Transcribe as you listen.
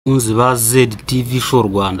Bakunzi ba ZTV Show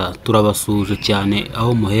Rwanda turabasuje cyane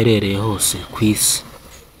aho muherereye hose ku isi.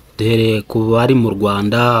 Duhereye ku bari mu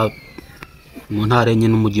Rwanda mu ntara enye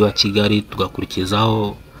n'umujyi wa Kigali,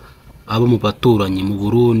 tugakurikizaho abo mu baturanyi mu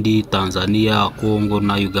Burundi, Tanzania, Congo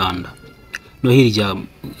na Uganda, no hirya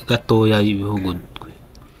gatoya y'ibihugu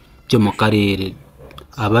byo mu karere,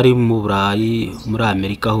 abari mu Burayi, muri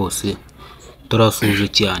Amerika hose turabasuje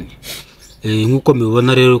cyane. Nkuko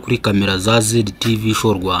mubibona rero kuri kamera za ZTV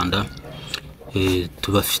Show Rwanda,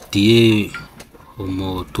 tubafitiye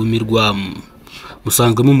umutumirwa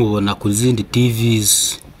musanzwe mumubona ku zindi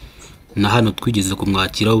TVs, na hano twigeze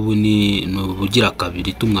kumwakira ubu ni ubugira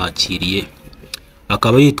kabiri tumwakiriye.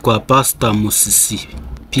 Akaba yitwa Pastor MUSISI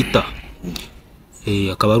Peter,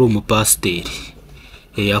 akaba ari umupasiteri.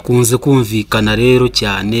 Akunze kumvikana rero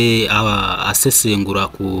cyane asesengura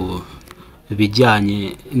ku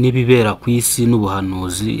bijyanye n'ibibera ku isi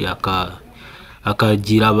n'ubuhanuzi,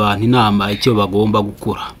 akagira abantu inama icyo bagomba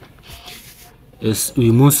gukora.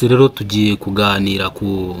 Uyu munsi rero tugiye kuganira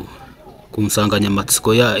ku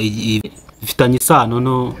nsanganyamatsiko ifitanye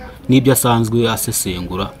isano n'ibyo asanzwe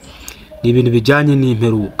asesengura, ni ibintu bijyanye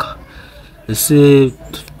n'imperuka. Ese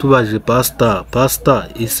tubaje pastor,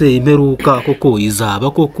 ese imperuka koko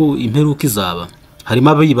izaba? Koko imperuka izaba? Harimo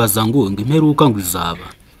abibaza ngo imperuka ngo izaba.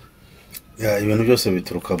 Ibintu byose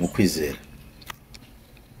bituruka mu kwizera.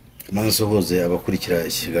 Musuhuze abakurikira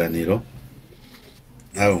ikiganiro,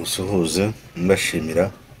 nawe musuhuze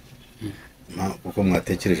mbashimira kuko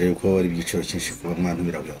mwatekereje yuko ari ibyiciro cyinshi kuba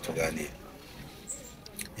mwantumira ngo tuganire.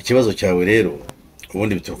 Ikibazo cyawe rero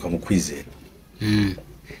ubundi bituruka mu kwizera.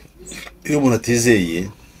 Iyo umuntu atizeye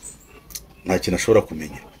nta kintu ashobora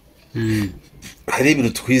kumenya. Hari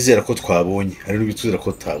ibintu twizera ko twabonye, hari n'ibyo twizera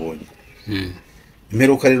ko tutabonye.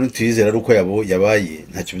 Imperuka rero twizera ari uko yabaye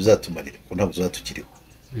ntacyo bizatumarira, ko ntabwo tuzatukiriho.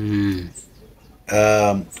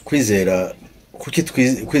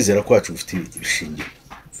 Kwizera kwacu gufite ibishingiro,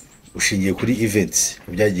 ushingiye kuri events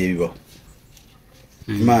byagiye bibaho.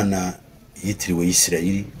 Imana yitiriwe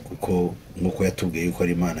Isirayeli kuko nkuko yatubwiye yuko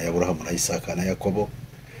ari Imana ya Aburahamu na Isaka na Yakobo,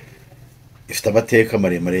 ifite amateka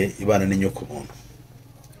maremare ibana n'inyoko muntu.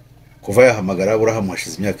 Kuva yahamagara Aburahamu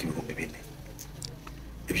hashize imyaka 2000.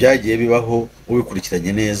 Ibyagiye bibaho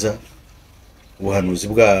ubikurikiranye neza, ubuhanuzi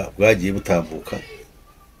bwagiye butambuka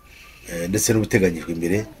ndetse n'ubuteganyijwe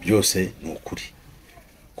imbere, byose ni ukuri,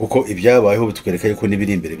 kuko ibyabayeho bitwereka yuko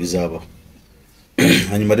n'ibiri imbere bizabaho.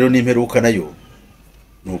 Hanyuma rero n'imperuka nayo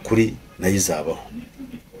ni ukuri, nayo izabaho,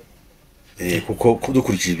 kuko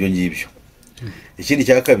dukurikije ibyo ngibyo. Ikindi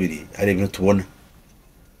cya kabiri, hari ibintu tubona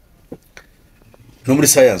no muri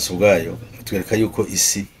science ubwayo bitwereka yuko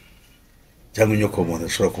isi cyangwa inyoko muntu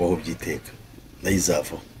ishobora kubaho byiteka, nayo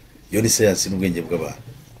izavaho. Iyo ni science n'ubwenge bw'abantu.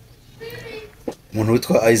 Umuntu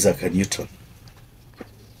witwa Isaac Newton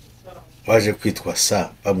waje kwitwa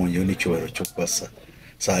bamunyeho n'icyubahiro cyo kuba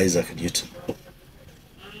Isaac Newton,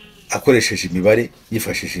 akoresheje imibare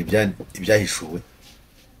yifashishije ibyahishuwe.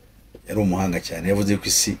 Yari umuhanga cyane. Yavuze ko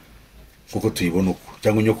isi kuko tuyibona uko,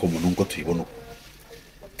 cyangwa inyoko muntu uko tuyibona uko,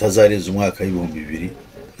 tazarenza umwaka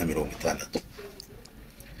w'2060.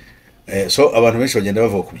 So abantu benshi bagenda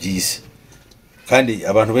bavuga ku by'isi, kandi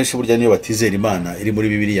abantu benshi burya niyo batizera Imana iri muri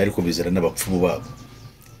Bibiliya, ariko bizera n'abapfumu babo.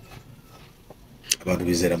 Abantu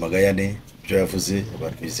bizera Magayane ibyo yavuze,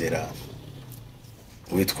 abantu bizera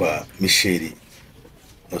uwitwa Michel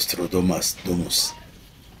Nostradamus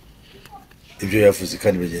ibyo yavuze,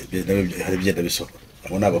 kandi hari byenda bisohora.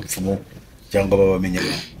 Abo ni abapfumu cyangwa babamenya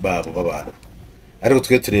babo b'abantu. Ariko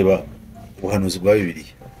twe tureba ubuhanuzi bwa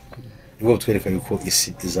Bibiliya, nibwo butwereka yuko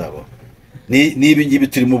isi izabaho. Nibi ngibi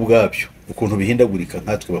turimo ubwabyo ukuntu bihindagurika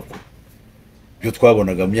nkatwe bakuru, byo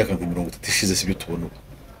twabonaga mu myaka 30 ishize si byo tubona ubu.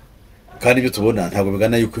 Kandi ibyo tubona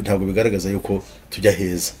ntabwo bigaragaza yuko tujya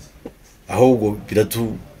heza, ahubwo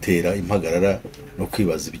biradutera impagarara no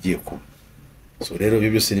kwibaza ibigiye kuba. So rero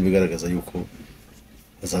ibyo byose nibigaragaza yuko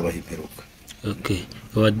azabaho imperuka. Okay,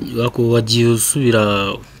 wagiye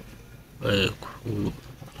usubira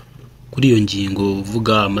kuri iyo ngingo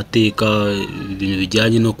uvuga amateka, ibintu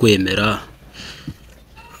bijyanye no kwemera.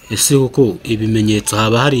 Ese koko ibimenyetso,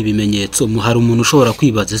 haba hari ibimenyetso? Hari umuntu ushobora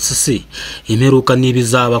kwibaza ese imperuka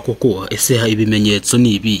n'ibizaba koko, ese ibimenyetso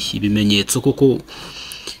ni ibihe? Ibimenyetso koko,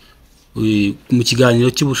 mu kiganiro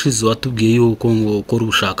cy'ubushize watubwiye yuko ngo ukora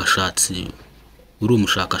ubushakashatsi, uri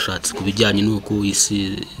umushakashatsi ku bijyanye n'uko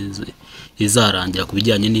isi izarangira, ku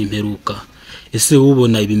bijyanye n'imperuka. Ese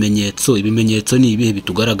ubona ibimenyetso ni ibihe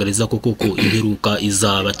bitugaragariza ko koko imperuka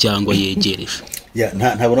izaba cyangwa yegereje?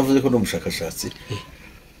 Ntabwo navuze ko ndi umushakashatsi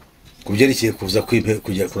kubyerekeye kuza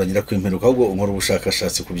kujya kurangira kw'imperuka, ahubwo nkora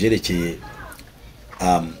ubushakashatsi kubyerekeye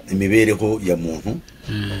imibereho ya muntu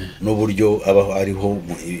n'uburyo abaho ariho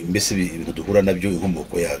mbese ibintu duhura nabyo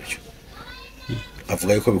inkomoko yabyo.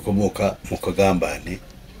 Avuga yuko bikomoka mu kagambane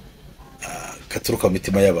katuruka mu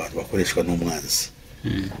mitima y'abantu bakoreshwa n'umwanzi.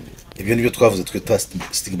 Ibyo nibyo twavuze twita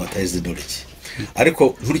stigmatized knowledge.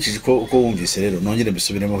 Ariko nkurikije uko wumvise rero nongere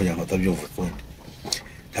mbisubiremo kugira ngo utabyumva ukundi.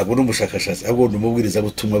 Ntabwo ndi umushakashatsi ahubwo ndi umubwiriza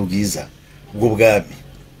butumwa bwiza bw'ubwami,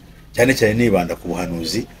 cyane cyane nibanda ku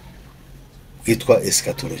buhanuzi bwitwa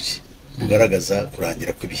eschatology, bugaragaza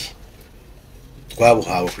kurangira kw'ibihe.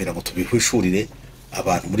 Twabuhawe kugira ngo tubihishurire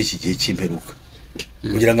abantu muri iki gihe cy'imperuka,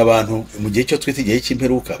 kugira ngo abantu mu gihe cyo twita igihe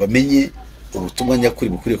cy'imperuka bamenye ubutumwa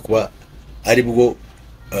nyakuri bukwiriye kuba ari bwo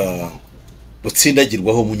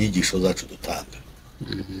butsindagirwaho mu nyigisho zacu dutanga.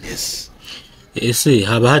 Yes. Ese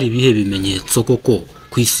haba hari ibihe bimenyetso koko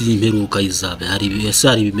ku isi y'imperuka izabe? Hari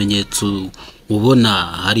ibimenyetso ubona,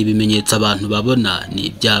 hari ibimenyetso abantu babona,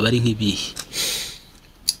 ni byaba ari nk'ibihe?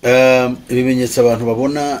 Ibimenyetso abantu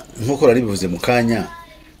babona nk'uko nari bivuze mu kanya,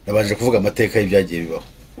 nabanje kuvuga amateka y'ibyagiye bibaho,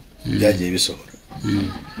 byagiye bisohora.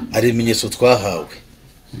 Hari ibimenyetso twahawe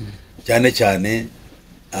cyane cyane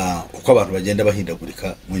uko abantu bagenda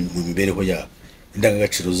bahindagurika mu mibereho yabo,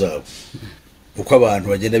 indangagaciro zabo, uko abantu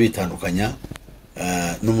bagenda bitandukanya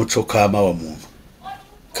n'umuco kama wa muntu,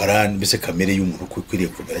 karani mbese kamere y'umuntu uko ikwiriye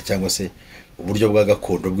kumera, cyangwa se uburyo bwa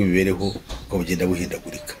gakondo bw'imibereho uko bugenda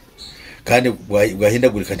buhindagurika. Kandi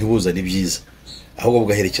bwahindagurika ntibuzane ibyiza, ahubwo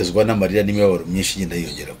bugaherekezwa n'amarira n'imibabaro myinshi igenda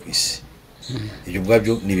yiyongera ku isi. Ibyo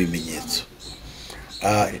ubwabyo ni ibimenyetso.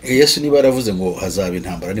 Yesu niba yaravuze ngo hazaba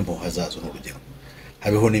intambara n'impuha zazo, n'urugero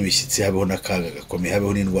habeho n'imishyitsi, habeho n'akaga gakomeye,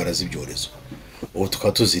 habeho n'indwara z'ibyorezo, ubu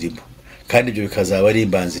tukaba tuzirimo, kandi ibyo bikazaba ari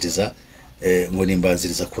imbanziriza, ngo ni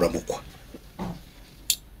imbanziriza kuramukwa.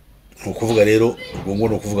 Ni ukuvuga rero ubwo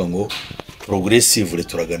ni ukuvuga ngo progressively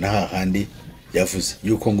turagana hahandi yavuze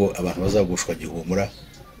yuko ngo abantu bazagushwa gihumura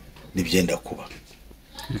n'ibyenda kuba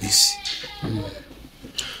isi.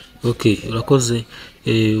 Okay, urakoze.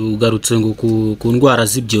 Ugarutse ngo ku ndwara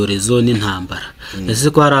z'ibyorezo n'intambara. Ese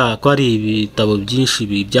ko hari ibitabo byinshi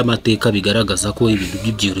by'amateka bigaragaza ko ibintu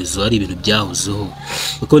by'ibyorezo ari ibintu byahozeho,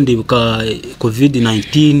 kuko ndibuka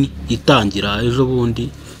COVID-19 itangira ejo bundi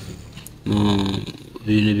mu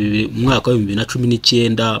mwaka wa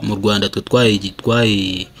 2019 mu Rwanda,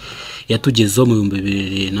 twaye yatugezeho mu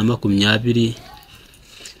 2020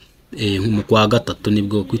 mu kwa gatatu,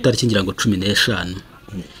 nibwo ku itariki ngira ngo 15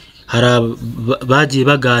 bagiye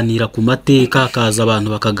baganira ku mateka, akaza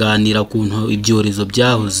abantu bakaganira kuntu ibyorezo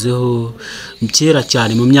byahozeho kera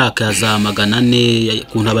cyane mu myaka ya za 400,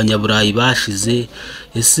 kuntu abanyaburayi bashize.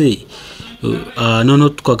 Ese none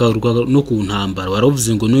twagaruka no ku ntambara,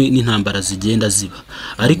 waravuze ngo n'intambara zigenda ziba,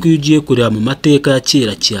 ariko iyo ugiye kureba mu mateka ya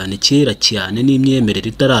kera cyane n'imyemerere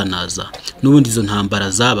itaranaza, n'ubundi izo ntambara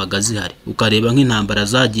zabaga zihari. Ukareba nk'intambara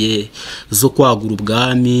zagiye zo kwagura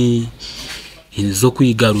ubwami, zo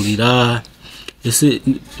kwigarurira. Ese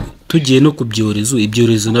tugiye no ku byorezo,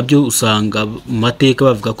 ibyorezo nabyo usanga mu mateka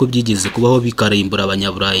bavuga ko byigeze kubaho bikarimbura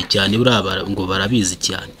abanyaburayi cyane, buraba ngo barabizi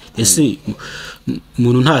cyane. Ese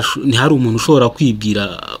ntihari umuntu ushobora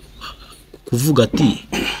kwibwira kuvuga ati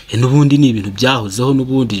n'ubundi ni ibintu byahozeho,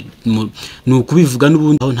 n'ubundi ni ukubivuga,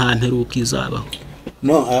 n'ubundi aho nta mperuka izabaho?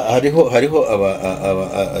 No, hariho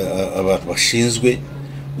abantu bashinzwe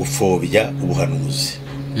gupfobya ubuhanuzi,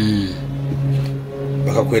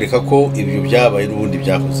 bakakwereka ko ibyo byabaye n'ubundi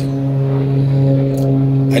byahozeho.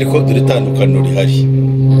 Ariko dore itandukaniro rihari.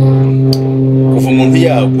 Kuva umuntu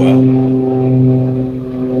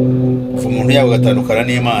yagwa agatandukana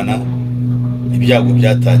n'Imana, ibyago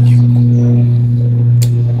byatangiye ubwo.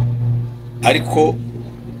 Ariko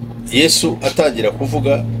Yesu atangira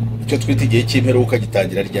kuvuga icyo twita igihe cy'imperuka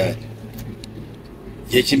gitangira ryari.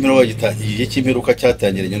 Igihe cy'imperuka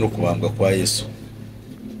cyatangiranye no kubambwa kwa Yesu,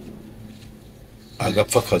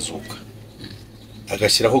 agapfa akazuka,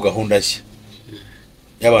 agashyiraho gahunda nshya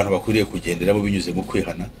y'abantu bakwiriye kugenderamo binyuze mu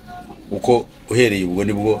kwihana, uko uhereye ubwo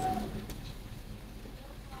nibwo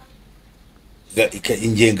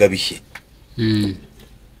ingengabihe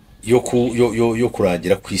yo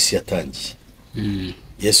kurangira ku isi yatangiye.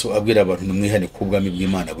 Yesu abwira abantu nimwihane ku bwami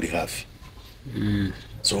bw'Imana buri hafi.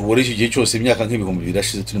 So ubwo icyo gihe cyose imyaka nk'ibihumbi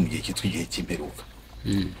birashize turi mu gihe cyitwa igihe cy'imperuka.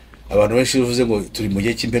 Abantu benshi bivuze ngo turi mu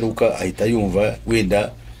gihe cy'imperuka, ahita yumva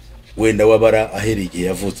wenda wabara ahereye igihe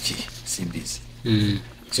yavukiye, simbizi.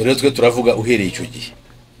 So rero twe turavuga uhereye icyo gihe.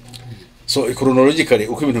 So chronologically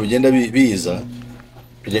uko ibintu bigenda biza,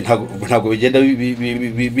 ntabwo bigenda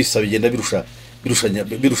bisa, bigenda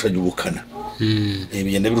birushanya ubukana.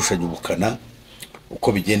 Bigenda birushanya ubukana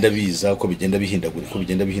uko bigenda biza, uko bigenda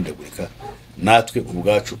bihindagurika, natwe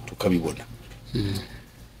ubwacu tukabibona.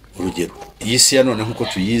 urugero iyi si ya none nk'uko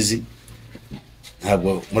tuyizi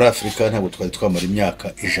ntabwo muri Afurika ntabwo twari twamara imyaka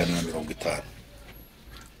 150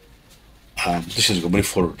 dushyizwe muri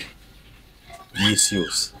forward y'isi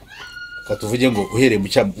yose. Katuvuge ngo uhereye mu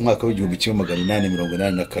mwaka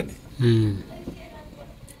w'1884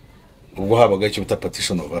 ubwo habaga icyo bita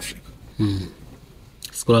partition of Africa.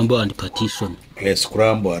 Scramble and partition. Yes,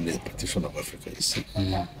 scramble and partition of Africa. Yes.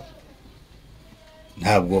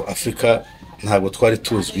 Ntabwo Afrika ntabwo twari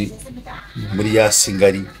tuzwi muri ya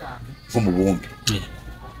singari nk'umubumbe.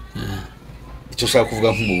 Icyo shaka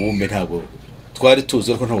kuvuga nk'umubumbe ntabwo twari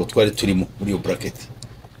tuzwi, ariko ntabwo twari turimo muri iyo bracket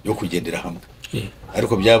yo kugendera hamwe.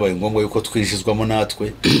 Ariko byabaye ngombwa yuko twinjizwamo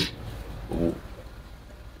natwe ubu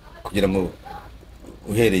kugira ngo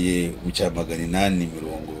uhereye mu cya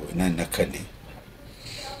 884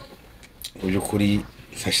 ubyukuri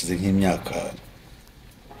hashize nk'imyaka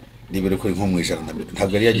nibere ko nko mu ijana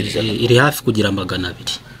ntabwo ari yagira ijana, iri hafi kugira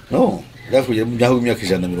 200. No, hafi kugira mu myaka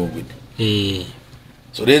 140.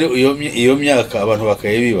 So rero iyo myaka abantu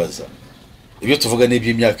bakaye bibaza ibyo tuvuga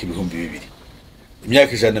n'iby'imyaka 2000,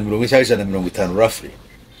 imyaka 140 cyangwa 150 roughly.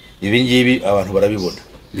 Ibi ngibi abantu barabibona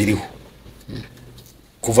biriho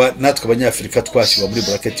kuva natwe abanyafrika twashyirwa muri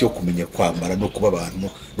bracket yo kumenya kwambara no kuba abantu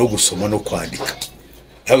no gusoma no kwandika.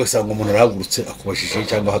 Agasanga umuntu arahagurutse akubashije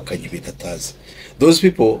cyangwa hakanye ibintu atazi. Those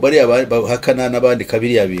people bari bahakana n'abandi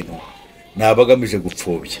kabiriya bintu nabagamije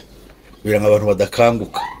gupfobya kugira ngo abantu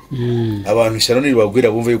badakanguka. Abantu ishyano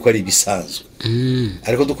nibabwira bumve yuko ari ibisanzwe.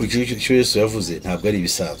 Ariko dukurikije icyo Yesu yavuze ntabwo ari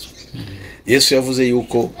ibisanzwe. Yesu yavuze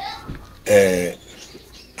yuko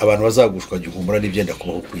abantu bazagushwa gihumura n'ibyenda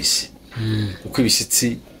kubaho ku isi, kuko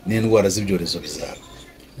ibisitsi n'indwara z'ibyorezo bizaba.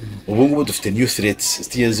 Ubu ngubu dufite new threats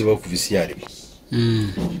zitigeze zibaho ku isi yarimo.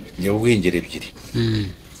 Ngiye ubwingere ebyiri.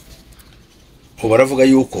 Ubu baravuga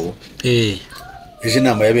yuko ejo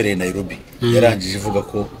inama yabereye Nairobi yarangije ivuga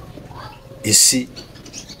ko isi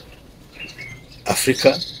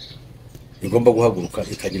Afrika igomba guhaguruka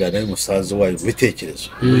ikagirana n'umusanzu wayo mu bitekerezo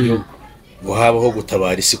uburyo ngo habaho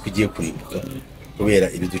gutabara isi kugiye kurimbuka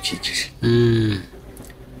kubera ibidukikije.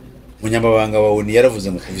 Munyamabanga wa ONU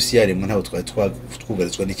yaravuze ngo ku isi yaremwe ntabwo twari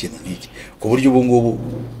twugarizwa n'ikintu nk'iki, ku buryo ubu ngubu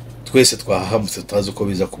twese twahahamutse tutazi uko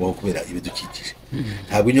biza kubaho kubera ibidukikije.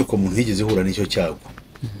 Ntabwo inyoko muntu yigeze ihura n'icyo cyago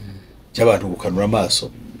cy'abantu gukanura amaso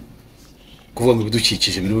kuvuga ngo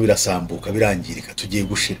ibidukikije birimo birasambuka birangirika tugiye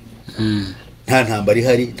gushira. Nta ntambara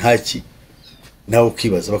ihari ntaki, nawe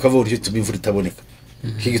ukibaza bakavuga icyo gituma imvura itaboneka,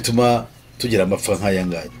 icyo gituma tugira amapfa nk'aya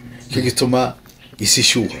ngaya, icyo gituma isi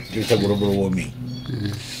ishyuha, icyo bita global warming.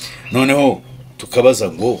 Noneho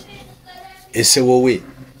tukabaza ngo ese wowe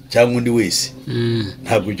cyangwa undi wese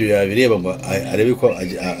ntabwo ibyo yabireba ngo arebe ko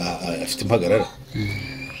afite impagarara.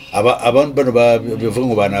 Abantu bavuga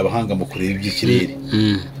ngo bana abahanga mu kureba iby'ikirere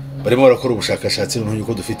barimo barakora ubushakashatsi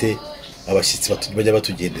n'uko dufite abashyitsi bajya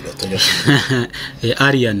batugendera tujya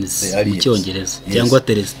aliens mu cyongereza cyangwa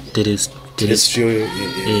terrestrial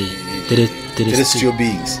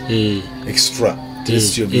beings,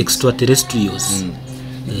 extraterrestrials.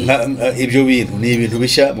 Ibyo bintu ni ibintu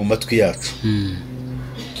bishya mu matwi yacu.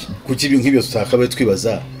 Kuki ibintu nk'ibyo tutakabaye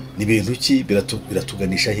twibaza ni ibintu ki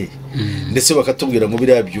biratuganisha he? Ndetse bakatubwira ngo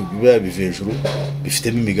biriya bivejuru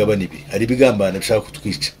bifitemo imigabane ibiri, ari bigambana bishaka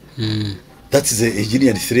kutwica. That is a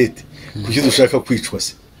genuine threat. Kuki dushaka kwicwa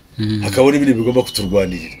se? Hakabona ibindi bigomba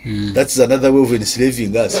kuturwanirira. That is another way of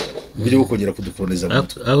enslaving us. Uburyo bwo kongera kudukoloniza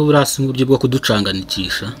abantu. Aho burasi uburyo bwo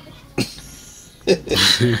kuducanganisha.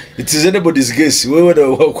 It is anybody's guess. Wewe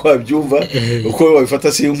kwabyumva uko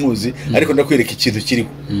wabifata si inkuzi, ariko ndakwereka ikintu kiriho.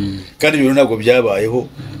 Kandi ibintu ntabwo byabayeho,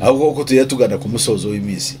 ahubwo uko tujya tugana ku musozo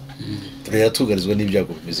w'iminsi turayatugarizwa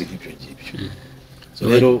n'ibyago bimeze nk'ibyo ngibyo. So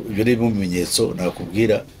rero ibyo ni ibimenyetso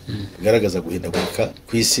nakubwira bigaragaza guhindagurika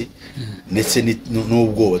ku isi ndetse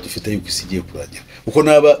n'ubwoba dufite yuko isi igiye kurangira. Uko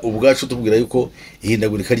naba ubwacu tubwira yuko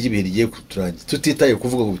ihindagurika ry'ibihe rigiye kuturangira, tutitaye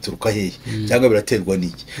kuvuga ngo bituruka hehe cyangwa biraterwa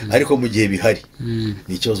n'iki, ariko mu gihe bihari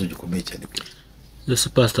ni ikibazo gikomeye cyane. Yes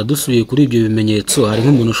pastor, dusubiye kuri ibyo bimenyetso hari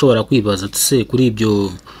nk'umuntu ushobora kwibaza ati kuri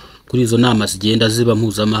izo nama zigenda ziba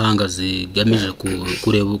mpuzamahanga zigamije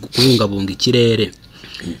kureba kubungabunga ikirere,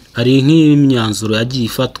 hari nk'imyanzuro yagiye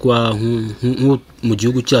ifatwa mu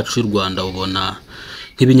gihugu cyacu cy'u Rwanda, ubona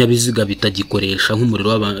nk'ibinyabiziga bitagikoresha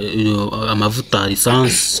nk'umuriro amavuta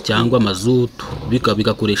lisansi cyangwa mazutu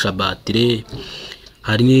bigakoresha batire.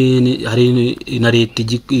 Hari na leta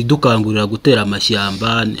idukangurira gutera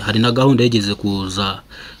amashyamba, hari na gahunda yigeze kuza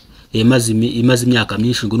imaze imyaka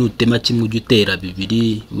myinshi ngo nutema kimwe ujye utera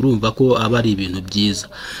bibiri. Urumva ko aba ari ibintu byiza,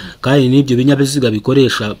 kandi n'ibyo binyabiziga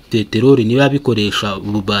bikoresha peteroli niba bikoresha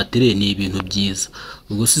urubatire ni ibintu byiza.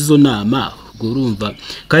 Ubwo si zo nama urumva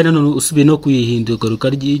kandi nanone usubiye no kwihinduka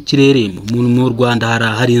ry'ikirere mu Rwanda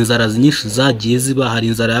hari inzara nyinshi zagiye ziba. Hari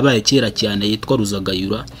inzara yabaye kera cyane yitwa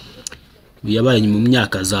Ruzagayura, yabaye mu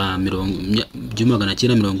myaka za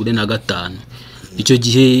 1945. icyo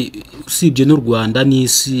gihe usibye n'u Rwanda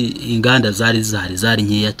n'isi inganda zari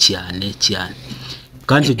nkeya cyane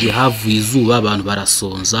kandi icyo gihe havuye izuba, abantu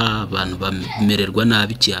barasonza, abantu bamererwa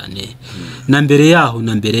nabi cyane. na mbere yaho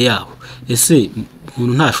ese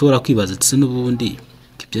umuntu ntashobora kwibaza ati n'ubundi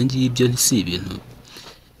ibyo ngibyo si ibintu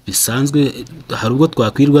bisanzwe? Hari ubwo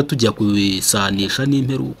twakwirwa tujya kubisanisha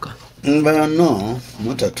n'imperuka? no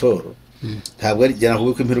mutatoro ntabwo ari jyana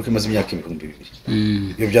kuko imperuka imaze imyaka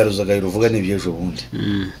 2000. Ibyo byaruzagaye uvuga n'ibyo ejo bundi.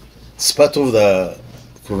 It's part of the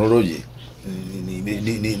chronology.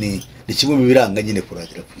 Ni kimwe mu biranga nyine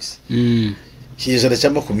kurangira ku isi. Kijana cya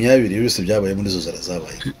 20 byose byabaye muri zo zara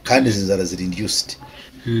zabaye, kandi izi nzara ziri induced.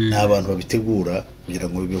 Ni abantu babitegura kugira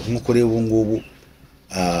ngo bibe nk'uko rero ubu ngubu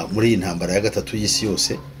muri iyi ntambara ya gatatu y'isi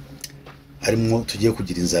yose harimo tugiye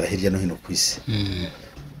kugira inzara hirya no hino ku isi.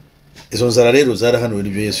 Izo nzara rero zarahanuwe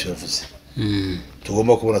n'ibyo Yesu yavuze.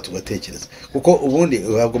 Tugomba kubona tugatekereza, kuko ubundi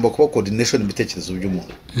hagomba kuba coordination ibitekerezo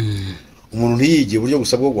by'umuntu. Umuntu ntiyigiye uburyo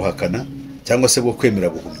gusa bwo guhakana cyangwa se bwo kwemera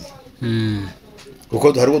buhumyi.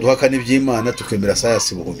 Kuko hari ubwo duhakana iby'Imana tukemera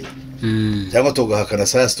sayansi buhumyi, cyangwa tugahakana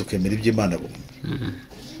sayansi tukemera iby'Imana buhumyi.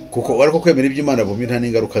 Kuko ariko kwemera iby'Imana buhumyi nta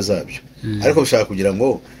n'ingaruka zabyo, ariko bishaka kugira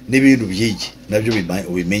ngo n'ibintu byige nabyo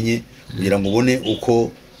ubimenye kugira ngo ubone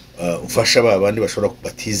uko ufasha babandi bashobora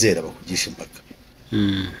batizera bakugisha impaka.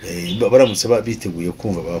 Baramutse biteguye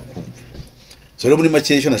kumva bakumva. So rero muri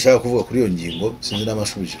make icyo nashaka kuvuga kuri iyo ngingo, sinzi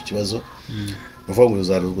n'amashubije ikibazo, uvuga ngo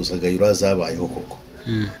Ruzagayura zabayeho koko.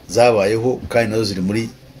 Zabayeho kandi nazo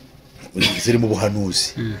ziri mu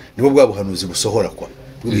buhanuzi. Nibo bwa buhanuzi busohora kwa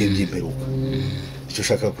bw'ibihe by'imperuka. Icyo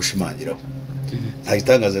ushaka gushimangiraho nta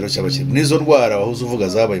gitangaza rero cyabakiri n'izo ndwara wahoze uvuga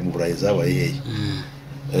zabaye mu Burayi zabaye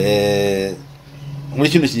hehe. Muri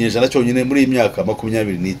kino kinyejana cyonyine muri imyaka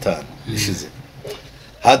 25 ishize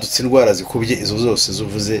hadutse indwara zikubye izo zose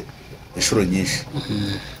zuvuze inshuro nyinshi.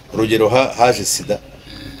 Urugero haje sida,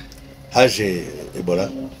 haje ebola,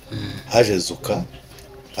 haje zuka,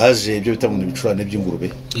 haje ibyo bita mu bicurane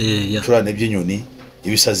by'ingurube, ibicurane by'inyoni,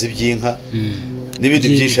 ibisazi by'inka n'ibindi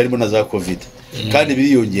byinshi harimo na za covid. Kandi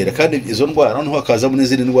biriyongera, kandi izo ndwara noneho hakazamo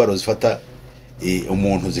n'izindi ndwara zifata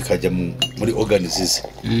umuntu zikajya muri organisms.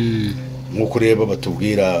 Nkuko reba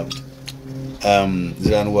batubwira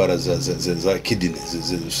zira ndwara za kidney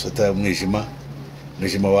zifata umwijima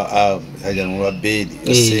wa hajya mu B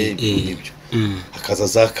C n'ibyo. Hakaza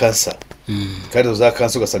za cancer, kandi za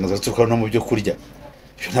cancer ugasanga zaturuka no mu byo kurya.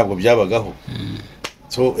 Ibyo ntabwo byabagaho.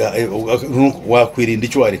 So wakwirinda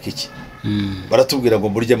icyo wareka iki? Baratubwira ngo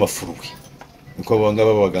murye amafuruwe. Niko banga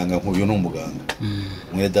babaganga nk'uyu n'umuganga.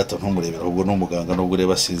 Mwe data ntumurebera ubwo n'umuganga no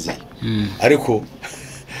gureba sinzi. Ariko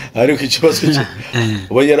ikibazo cye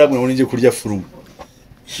uba yaramwe ngo nje kurya furuwe.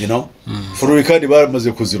 You know? Furuwe kandi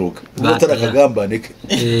baramaze kuziroga. Ubutara kagambane ke.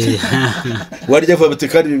 Warya fabite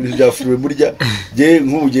kandi ibintu bya furuwe murya je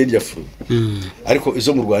nk'ubugende ya furuwe. Ariko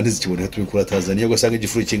izo mu Rwanda zikiboneka tubikura Tanzania ugasanga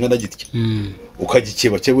igifuru kingana gitya.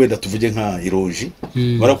 Ukagikeba cye wenda tuvuge nka iroji,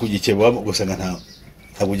 bara kugikeba ugasanga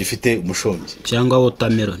ntabwo gifite umushongi cyangwa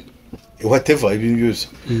watermelon. Whatever ibintu byose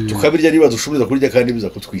tukabirya niba dushobora kurya kandi biza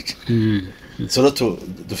kutwica. Soroto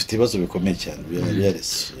dufite ibibazo bikomeye cyane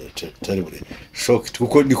terrible shock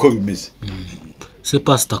kuko niko bimeze. Se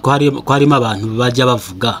pastor ko harimo abantu bajya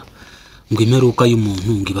bavuga ngo imperuka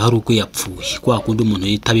y'umuntu ngo iba hari uko yapfuye, kwa kundi umuntu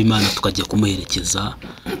yitaba Imana tukajya kumuherekeza.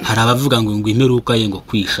 Hari abavuga ngo imperuka ye ngo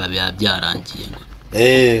kwisha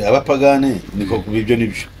byarangiye. Abapagane niko kubibyo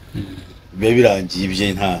nibyo biba birangiye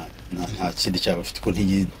ibye nta kindi cyabafite ko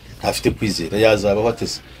ntafite kwizera yazaba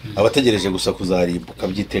batese abategereje gusa kuzarimbuka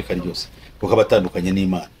byiteka ryose kuko abatandukanye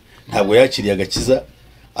n'Imana. Ntabwo yakiriye agakiza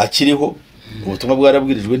akiriho, ubutumwa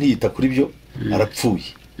bwarabwirijwe ntiyita kuri byo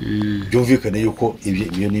arapfuye. Byumvikane yuko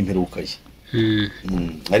ibyo n'imperuka ye.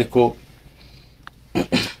 Ariko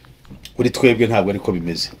kuri twebwe ntabwo ariko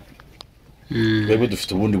bimeze. Twebwe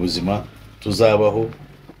dufite ubundi buzima tuzabaho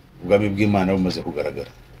ubwami bw'Imana bumaze kugaragara.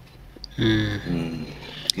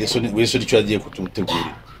 Yesu nicyo yagiye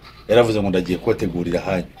kututegurira. Yaravuze ngo ndagiye kubategurira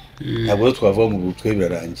hanyu. Ntabwo twavuga mu butwe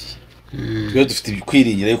birarangiye. Twe dufite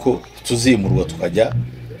kwiringira yuko tuzimurwa tukajya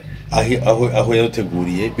aho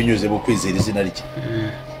yaduteguriye binyuze mu kwizera izina rye.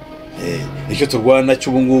 Icyo turwana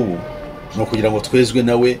cy'ubu ngubu no kugira ngo twezwe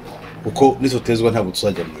nawe, kuko nitutezwa ntabwo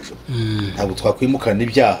tuzajya mu ijuru. Ntabwo twakwimukana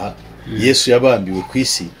ibyaha Yesu yabambiwe ku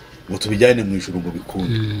isi ngo tubijyane mu ijuru ngo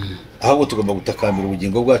bikunde. Ahubwo tugomba gutakambira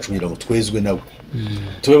ubugingo bwacu kugira ngo twezwe nawe.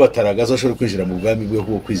 Tube bataragaza bashobora kwinjira mu bwami bwe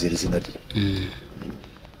bwo kwizera izina rye.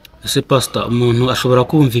 ese pastor umuntu ashobora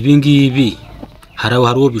kumva ibi ngibi hari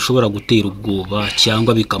uwo bishobora gutera ubwoba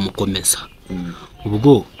cyangwa bikamukomeza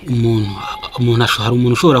ubwo hari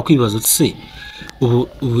umuntu ushobora kwibaza se ubu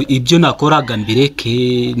ibyo nakoraga mbireke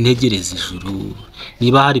ntegereza ijuru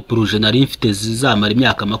niba hari proje nari mfite zizamara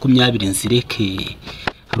imyaka 20 nzireke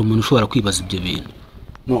hari umuntu ushobora kwibaza ibyo bintu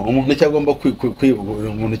no umuntu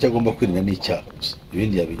cyagomba kwirinda n'icyaha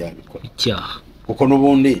ibindi yabikora icyaha kuko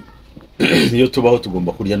n'ubundi iyo tubaho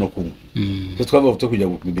tugomba kurya no kunywa cyo twavuga cyo kujya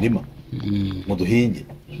mu mirima mu duhinge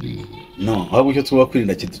no ahubwo cyo tuba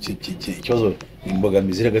kwirinda ikibazo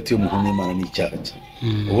imbogamizi hagati y'umuntu n'Imana n'icyaha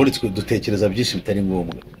ubundi dutekereza byinshi bitari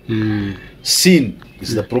ngombwa sin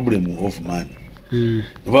is the problem of man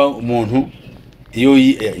umuntu iyo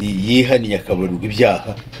yihaniye akaburirwa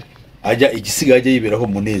ibyaha ajya igisigaye ajya yiberaho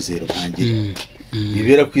umunezero ntangire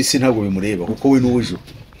bibera ku isi ntabwo bimureba kuko we n'uw'ijuru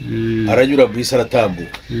aranyura mu isi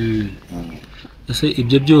aratambuka ese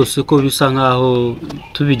ibyo byose ko bisa nkaho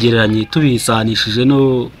tubigereranye tubisanishije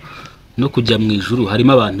no kujya mu ijuru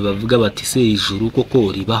harimo abantu bavuga bati se ijuru koko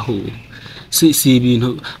ribaho si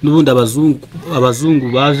ibintu n'ubundi abazungu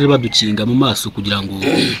baje badukinga mu maso kugira ngo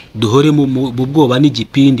duhore mu bwoba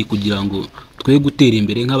n'igipindi kugira ngo twe gutera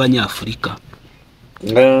imbere nk'abanyafurika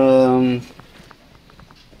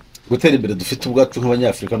gutera imbere dufite ubwacu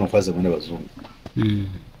nk'abanyafurika no kwazanywe n'abazungu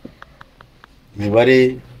imibare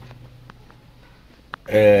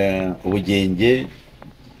ubugenge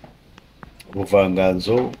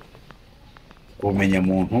ubuvanganzo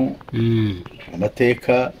ubumenyamuntu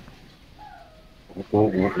amateka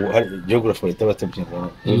geography leta batemye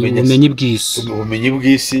ubumenyi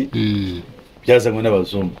bw'isi byazanywe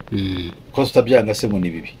n'abazungu ko tutabyanga se ngo ni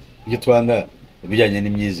bibi ibyo twanga bijyanye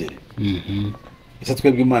n'imyizere ese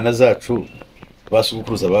twebwe imana zacu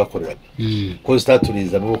basugukuruza bakoreraga ko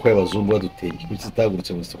zitaturinze amaboko y'abazungu baduteye kuko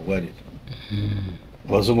zitagurutse ngo ziturwanire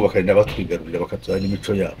abazungu bakarinda batwigarurira bakatuzana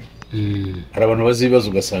n'imico yabo hari abantu bazi ibibazo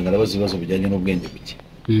ugasanga nabazi ibibazo bijyanye n'ubwenge buke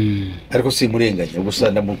ariko si murenganya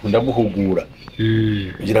gusa ndamuhugura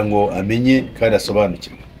kugira ngo amenye kandi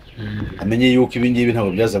asobanukirwe amenye yuko ibi ngibi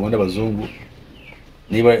ntabwo byazanywe n'abazungu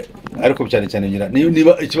niba ariko cyane cyane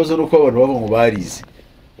niba ikibazo nuko abantu baba ngo barize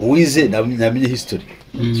uwize namenye history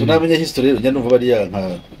so namenye history rero njya numva bariya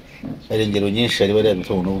nka ingero nyinshi ari bariya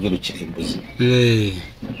bitabo n'ubwo rukirimbuzi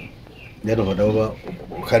njya numva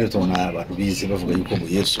kandi tubona abantu bize bavuga yuko ngo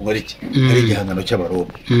Yesu ari igihangano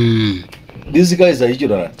cy'abaroma these guys are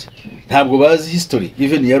ignorant ntabwo bazi history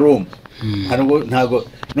even ya Rome ntabwo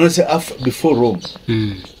none se before Rome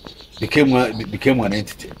became an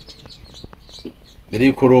entity mbere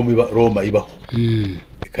yuko Roma ibaho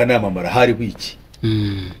ikanamamara hari wiki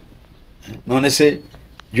none se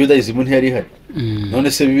Judaism ntiyari ihari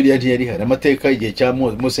none se Bibiliya ntiyari ihari amateka igihe cya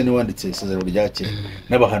Mose ni wanditse isezerano rya kera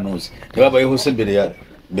n'abahanuzi babayeho se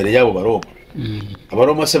mbere yabo Baroma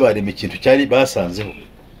abaroma se barema ikintu cyari basanzeho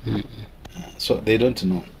so they don't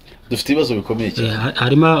know dufite ibibazo bikomeye cyane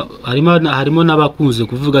harimo n'abakunze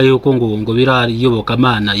kuvuga yuko ngo birayoboka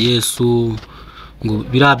Imana Yesu ngo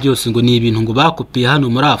bira byose ngo ni ibintu ngo bakopiye hano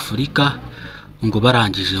muri Afurika ngo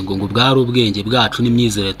barangije ngo bwari ubwenge bwacu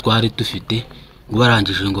n'imyizere twari dufite ngo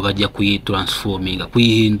barangije ngo bajya kuyitransforminga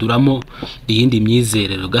kuyihinduramo iyindi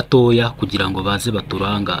myizerero gatoya kugira ngo baze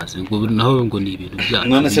baturangaze ngo naho ngo ni ibintu byacu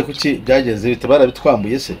none se kuki byageze bite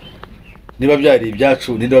barabitwambuye se niba byari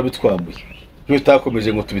ibyacu ninde wabitwambuye byo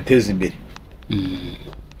bitakomeje ngo tubiteze imbere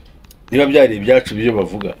niba byari ibyacu byo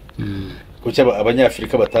bavuga kuki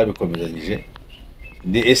abanyafrika batabikomezanyije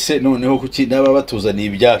ni ese noneho kuki naba batuzaniye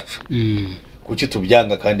ibyacu kuki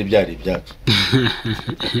tubyanga kandi byari ibyacu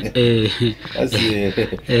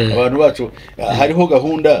abantu bacu hariho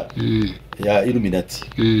gahunda ya Illuminati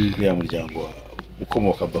ya muryango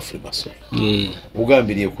ukomoka Bafrimason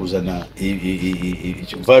ugambiriye kuzana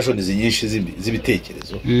version nyinshi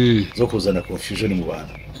z'ibitekerezo zo kuzana confusion mu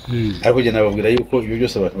bantu ariko je nababwira yuko ibyo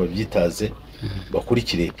byose abantu babyitaze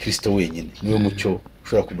bakurikire Kristo wenyine niwe mucyo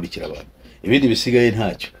ushobora kumurikira abantu ibindi bisigaye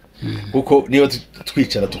ntacyo kuko niba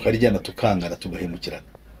twicara tukaryana tukangana tugahemukirana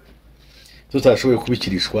tutashoboye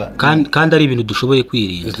kubikirishwa kandi ari ibintu dushoboye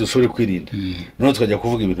kwirinda none tukajya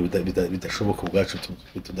kuvuga ibintu bidashoboka ubwacu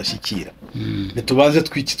tudashyikira nitubanze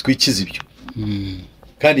twikiza ibyo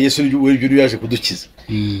kandi Yesu ibyo yaje kudukiza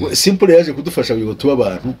simple yaje kudufasha ngo tuba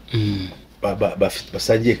abantu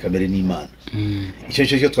basangiye kamere n'Imana icyo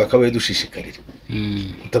cyo twakabaye dushishikarira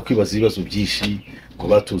utakwibaza ibibazo byinshi ko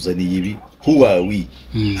batuzaniye ibi who are we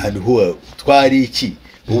and who twari iki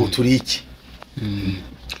ubu turi iki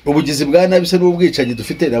ubugizi bwa nabi se n'ubwicanyi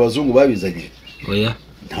dufite n'abazungu babizanye oya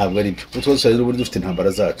ntabwo ari byo twose n'ubundi dufite intambara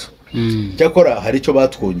zacu cyakora hari icyo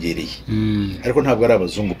batwongereye ariko ntabwo ari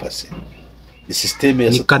abazungu pase ni systeme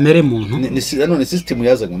ya ni kamere muntu none system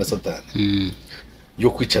yazanywe na Satani yo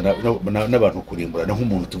kwicana n'abantu kurimburana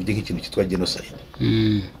nk'umuntu tuvuge nk'ikintu cyitwa genocide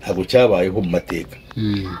ntabwo cyabayeho mu mateka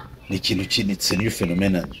ni ikintu kinitse new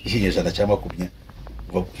phenomenon y'ikinyejana cya 20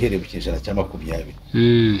 uhereye mu kinyejana cya 20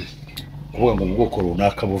 kuvuga ngo mu bwoko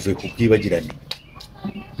runaka buve ku bwibagirane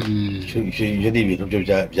ibyo ni ibintu byo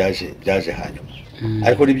byaje hanyuma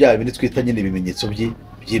ariko ni bya bindi twita nyine ibimenyetso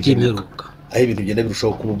by'imperuka aho ibintu bigenda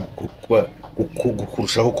birushaho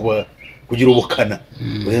kurushaho kuba kugira ubukana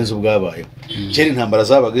burenze ubwabayeho kera intambara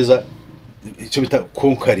zabaga icyo bita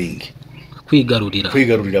conquering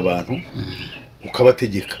kwigarurira abantu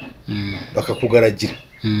ukabategeka bakakugaragira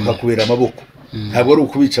bakakubera amaboko ntabwo ari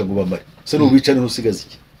ukubica ngo bamare se n'ubica n'usigaza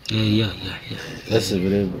iki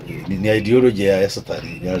ni ideology ya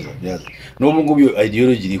Satani yaza n'ubu ngubu iyo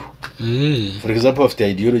ideology iriho for example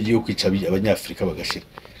bafite ideology yo kwica abanyafrika bagashira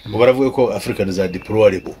ngo baravuga ko Africa is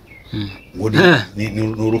deplorable ngo ni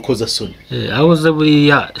urukoza soni avuze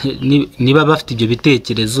buriya niba bafite ibyo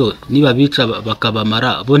bitekerezo niba bica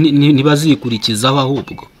bakabamara bo ntibazikurikizaho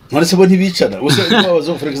ahubwo none bo ntibicana gusa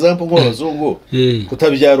nk'abazungu for example nk'abazungu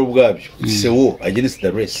kutabyara ubwabyo c'est war against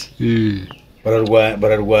the race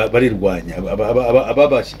barirwanya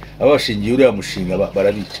abashingiye uriya mushinga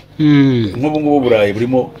barabica nk'ubu ngubu Burayi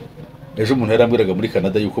burimo ejo umuntu yarambwiraga muri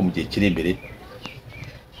Canada yuko mu gihe kiri imbere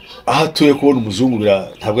aho atuye kubona umuzungu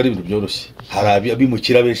ntabwo ari ibintu byoroshye hari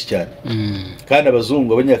abimukira benshi cyane kandi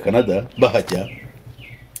abazungu abanyakanada bahajya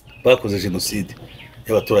bakoze genocide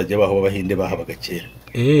y'abaturage baho b'abahinde bahabaga kera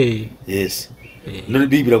yes none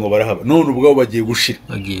bibira ngo barahaba none ubwo bagiye gushira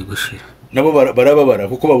nabo barababara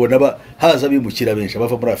kuko babona haza bimukira benshi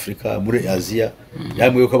bava muri Afrika muri Aziya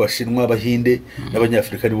yamwe yuko abashinwa abahinde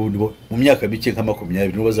n'abanyafrika nibo mu myaka mike nka 20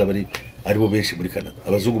 nibo bazaba ari bo benshi muri Canada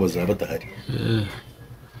abazungu bazaba badahari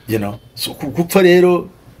so gupfa rero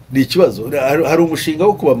ni ikibazo hari umushinga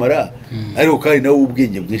wo kubamara ariko kandi nawo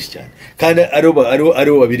ubwenge bwinshi cyane kandi aribo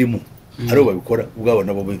babirimo aribo babikora ubwabo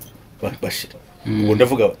nabo bashira ubu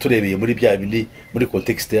ndavuga turebeye muri bya bindi muri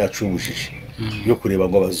context yacu y'ubujiji yo kureba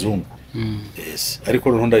ngo abazungu yes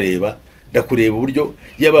ariko noneho ndakureba uburyo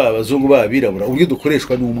yaba abazungu babirabura uburyo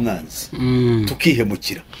dukoreshwa n'umwanzi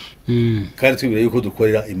tukihemukira kandi twibira yuko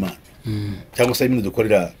dukorera Imana cyangwa se imwe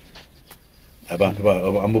dukorera abantu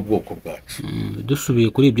mu bwoko bwacu dusubiye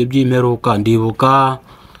kuri ibyo by'imperuka ndibuka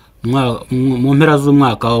mu mpera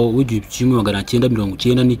z'umwaka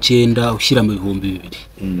w'1999 ushyira mu 2000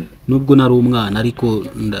 nubwo nari umwana ariko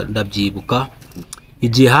ndabyibuka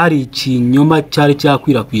igihe hari ikinyoma cyari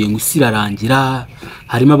cyakwirakwiye ngo isi irarangira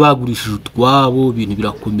harimo abagurishije utwabo ibintu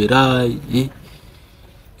birakomera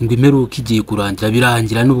ngo imperuka igiye kurangira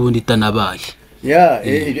birangira n'ubundi itanabaye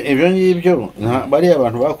ibyo ngibyo bariya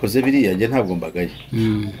abantu bakoze biriya njye ntabwo mbagaye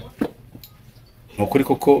nukuri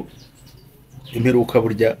koko imperuka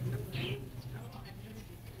burya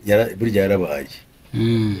yarabaye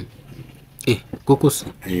koko se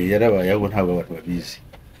yarabaye ahubwo ntabwo abantu babizi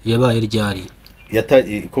yabaye ryari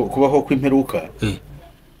kubaho kw'imperuka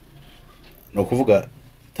no kuvuga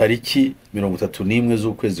tariki 31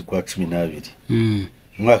 z'ukwezi kwa 12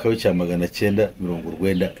 umwaka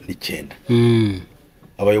w'1999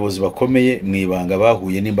 abayobozi bakomeye mu ibanga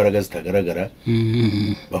bahuye n'imbaraga zitagaragara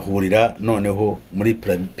bahurira noneho muri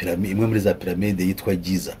imwe muri za piramide yitwa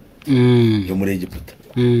Giza yo muri Egiputa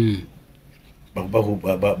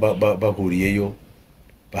bahuriyeyo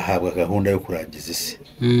bahabwa gahunda yo kurangiza isi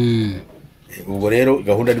ubwo rero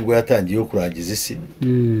gahunda nibwo yatangiye yo kurangiza isi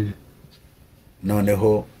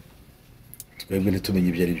noneho twebwe ntitumenye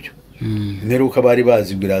ibyo ari byo imperuka bari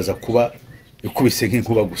bazi biraza kuba ikubise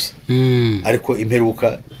nk'inkuba gusa ariko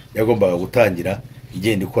imperuka yagombaga gutangira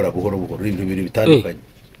igenda ikora buhoro buhoro ibintu bibiri bitandukanye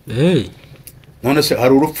none se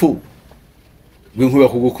hari urupfu rw'inkuba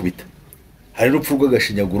kugukubita hari urupfu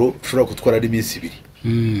rw'agashinyaguro ushobora gutwara n'iminsi 2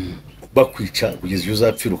 bakwica kugeza iyo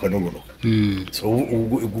uzapfiruka n'ubunuka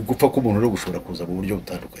gupfa k'umuntu rero gushobora kuza mu buryo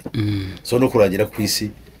butandukanye so no kurangira ku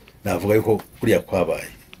isi navuga yuko kuriya kwabaye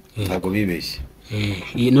ntabwo bibeshye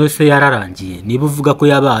no se yararangiye niba uvuga ko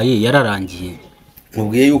yabaye yararangiye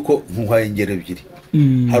mubwiye yuko nk'uhaye ingero ebyiri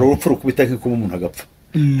hari urupfu rukubita nk'ikuba umuntu agapfa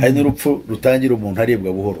hari n'urupfu rutangira umuntu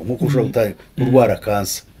aribwa buhoro nk'uko ushobora kurwara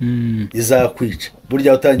kansa izakwica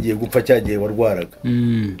burya utangiye gupfa cyagiye warwaraga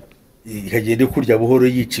ikagenda kurya buhoro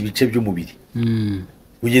yica ibice by'umubiri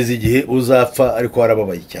kugeza igihe uzapfa ariko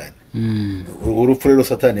warababaye cyane urupfu rero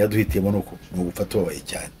Satani yaduhitiyemo nuko gupfa tubabaye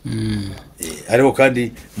cyane ariko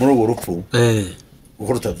kandi muri urwo rupfu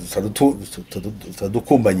uko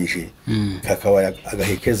tutadukumbanyije kakaba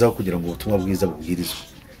agahekezaho kugira ngo ubutumwa bwiza bubwirizwe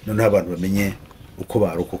noneho abantu bamenye uko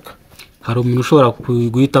barokoka hari umuntu ushobora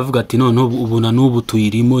guhita avuga ati none ubu na n'ubu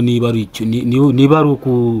tuyirimo, niba ari icyo niba ari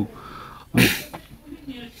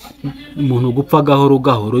umuntu gupfa gahoro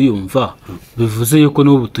gahoro yumva bivuze yuko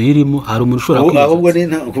n'ubu tuyirimo. Hari umuntu ushobora kwibaza ahubwo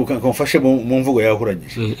ni kumfashe mu mvugo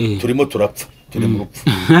yahuranyije, turimo turapfa, turi mu rupfu.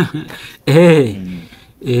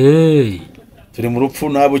 Turi mu rupfu,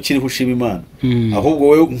 nabo ukiriho ushima Imana, ahubwo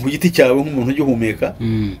wowe ku giti cyawe nk'umuntu ugihumeka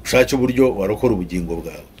ushake uburyo warokora ubugingo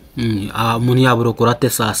bwawe. Umuntu yaburokora ate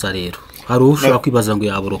sasa rero? Hari ushobora kwibaza ngo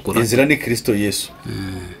yaburokora. Inzira ni Kristo Yesu.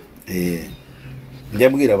 Njya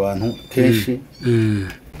mbwira abantu kenshi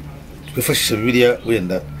twifashisha Bibiliya,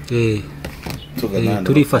 wenda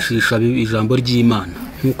turifashisha ijambo ry'Imana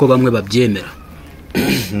nk'uko bamwe babyemera.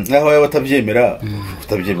 Naho waba batabyemera,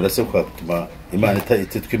 kutabyemera se kwatuma Imana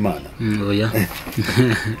ititwa Imana. Oya.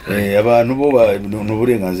 Abantu bo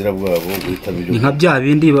n'uburenganzira bwabo guhita ni nka bya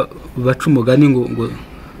bindi baca umugani ngo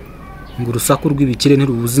urusaku rw'ibikire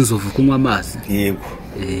ntirubuza inzovu kunywa amazi. Yego.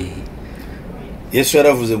 Yesu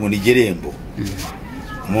yaravuze ngo ni gerembo,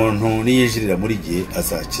 umuntu niyinjirira muri gihe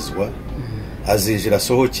azakizwa, azinjira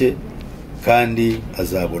asohoke kandi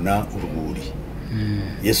azabona urwuri.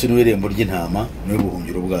 Yesu niwe rembo ry'intama, niwe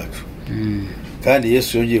buhungiro bwacu. Kandi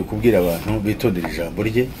Yesu yongeye kubwira abantu bitondera ijambo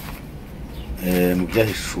rye mu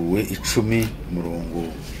byahishuwe 10 murongo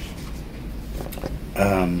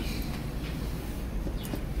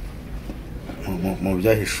mu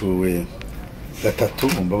byahishuwe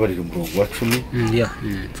 3 mbabarira umurongo wa 10.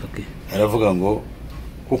 Aravuga ngo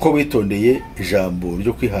kuko witondeye ijambo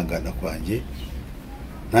ryo kwihangana kwanjye,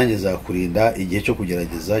 nanjye zakurinda igihe cyo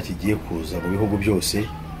kugerageza kigiye kuza mu bihugu byose,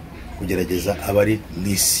 kugerageza abari mu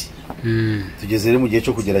isi. Tugeze rero mu gihe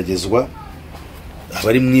cyo kugeragezwa,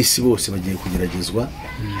 abari mu isi bose bagiye kugeragezwa.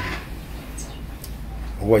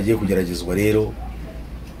 Ubwo bagiye kugeragezwa rero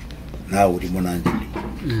nawe urimo nanjye ndimo.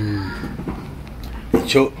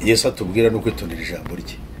 Icyo Yesu atubwira ni ukwitondera ijambo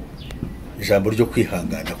rye, ijambo ryo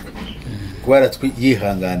kwihangana kwe. Kuba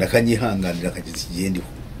yihangana akanyihanganira akageza igihe ndiho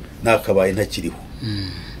nakabaye ntakiriho,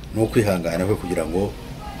 ni ukwihangana kwe kugira ngo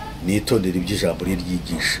nitondere iby'ijambo rye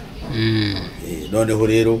ryigisha. Noneho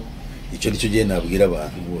rero icyo nicyo gihe nabwira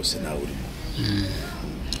abantu bose nawe urimo.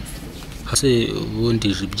 Hase ubundi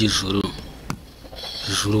iby'ijuru,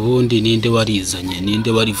 ijuru ubundi ninde warizanye,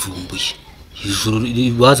 ninde warivumbuye? Ijuru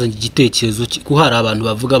bazanye igitekerezo ko hari abantu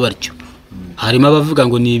bavuga batyo. Harimo abavuga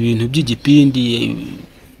ngo ni ibintu by'igipindi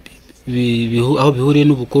aho bihuriye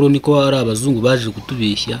n'ubukoroni, ko hari abazungu baje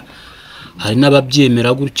kutubeshya. Hari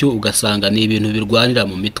n'ababyemera gutyo, ugasanga ni ibintu birwanira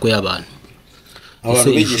mu mitwe y'abantu. Abantu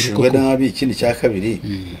bigishijwe nabi. Ikindi cya kabiri,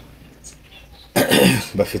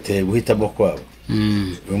 bafite guhitamo kwabo.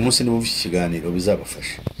 Uyu munsi niba ufite ikiganiro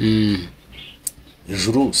bizabafasha.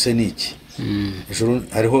 Ijuru se ni iki? Ijuru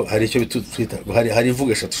hari icyo twita, hari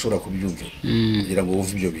imvugo eshatu ushobora kubyumva kugira ngo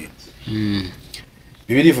wumve ibyo bintu.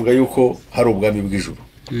 Bibiliya ivuga yuko hari ubwami bw'ijuru,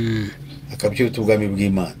 hakaba icyo bita ubwami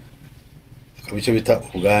bw'Imana, hakaba icyo bita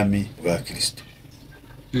ubwami bwa Kristo.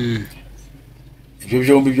 Ibyo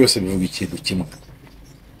byombi byose bivuga ikintu kimwe.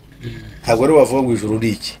 Ntabwo ari wavuga ngo ijuru ni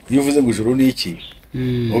iki. Iyo uvuze ngo ijuru ni iki,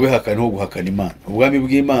 ubihakana nko guhakana Imana. Ubwami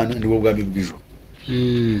bw'Imana ni bwo bwami bw'ijuru.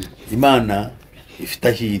 Imana ifite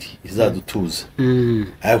ahiri izadutuza,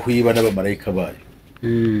 aho iba n'abamarayika bayo.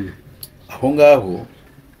 Aho ngaho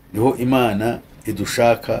niho Imana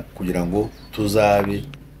idushaka kugira ngo tuzabe,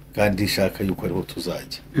 kandi ishaka yuko ariho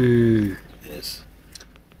tuzajya. Yes.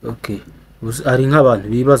 Okay. Ari nk'abantu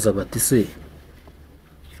bibaza bati se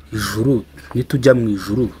ijuru, nitujya mu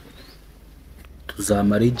ijuru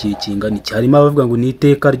tuzamara igihe kingana iki? Harimo abavuga ngo ni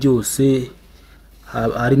iteka ryose,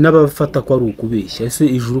 hari n'abafata ko ari ukubeshya. Ese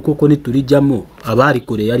ijuru koko niturijyamo,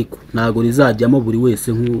 abarikoreye ariko ntabwo rizajyamo buri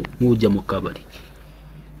wese nk'ujya mu kabari?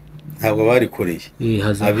 Ntabwo barikoreye,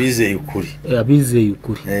 abizeye ukuri. Abizeye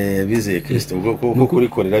ukuri, abizeye Kristo. Ubwo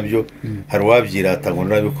kurikorera byo hari uwabyirata ngo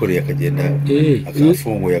narabikoreye akagenda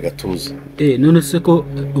akafunguye agatuza. None se ko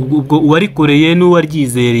ubwo uwarikoreye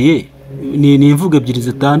n'uwaryizereye ni imvugo ebyiri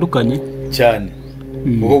zitandukanye cyane.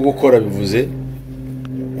 Ubwo gukora bivuze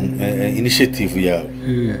initiative yawe,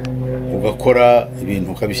 ugakora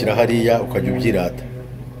ibintu ukabishyira hariya ukajya ubyirata.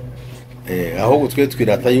 Ahubwo twe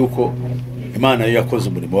twirata yuko Imana yo yakoze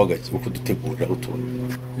umurimo w'agaki wo kudutegurira aho turi,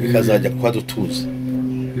 bikazajya kwadutuza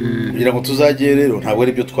kugira ngo tuzajye. Rero ntabwo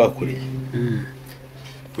ari byo twakoreye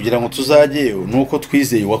kugira ngo tuzajye, nuko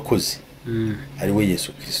twizeye wakoze ari we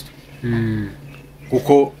Yesu Kristo,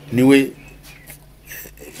 kuko niwe.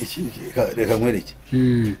 Reka nkwereke,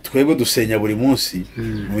 twebwe dusenya buri munsi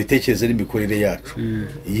mu bitekerezo n'imikorere yacu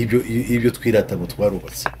y'ibyo twirata ngo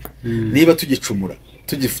twarubatse. Niba tugicumura,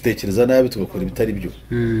 tugitekereza nabi, tugakora ibitari byo,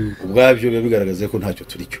 ubwabyo biba bigaragaza ko ntacyo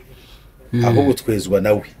turi cyo, ahubwo twezwa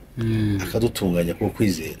nawe akadutunganya kuko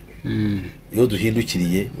kwizera iyo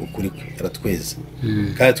duhindukiriye ukuri aratweza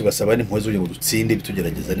kandi tugasaba n'impuhwe zo ngo dutsinde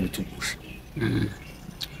bitugerageza n'ibitugusha.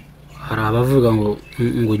 hari abavuga ngo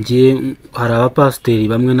ngiye, hari abapasiteri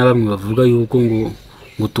bamwe na bamwe bavuga yuko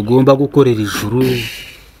ngo tugomba gukorera ijuru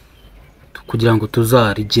kugira ngo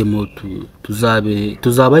tuzarijyemo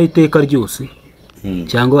tuzabaho iteka ryose,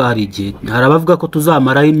 cyangwa hari igihe, hari abavuga ko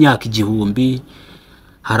tuzamaraho imyaka 1000,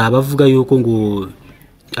 hari abavuga yuko ngo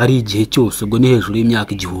ari igihe cyose, ubwo ni hejuru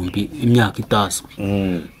y'imyaka 1000, imyaka itazwi.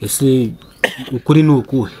 Ese ukuri ni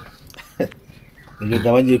ukuhe?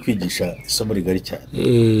 Ndaba ngiye kwigisha isomo rigari cyane.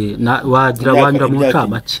 Wanyura mu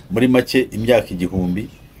ncamake. Muri make imyaka 1000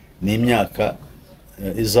 ni imyaka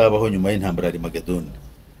izabaho nyuma y'intambara ya Armageddon.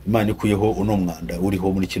 Imana ikuyeho uno mwanda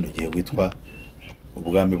uriho muri kino gihe witwa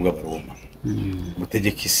ubwami bw'abaroma,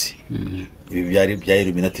 gutegeka isi. Ibi bya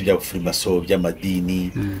Illuminati, bya Freemason,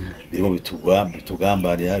 by'amadini birimo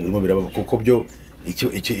bitugambarira, birimo biraba kuko byo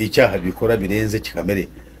icyaha bikora birenze kikamere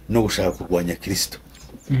no gushaka kurwanya Kristo.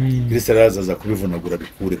 Kristo arazaza kubivunagura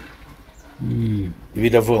bikureho. Ibi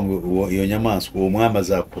ndavuga ngo iyo nyamaswa, uwo mwami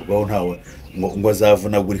azakurwaho ntawe ngo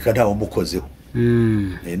azavunagurika ntawe umukozeho.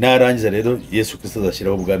 Narangiza rero Yesu Kristo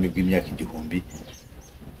azashyiraho ubwami bw'imyaka 1000.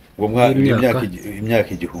 Ubwo mwami imyaka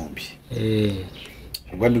 1000.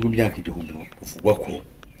 Ubwami bw'imyaka 1000 buvugwa ko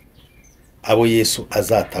abo Yesu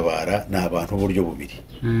azatabara ni abantu b'uburyo bubiri.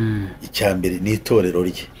 Icyambere ni itorero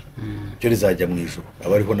rye, cyo rizajya mu ijuru.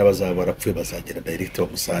 Abariho n'abazaba barapfuye bazagera direct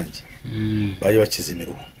bamusange, bayo bakiza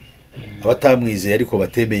imiruho. Abatamwizeye ariko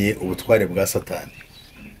batemeye ubutware bwa Satani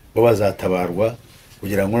bo bazatabarwa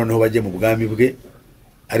kugira ngo noneho bajye mu bwami bwe,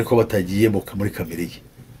 ariko batagiye muri kamere ye.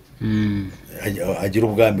 Agira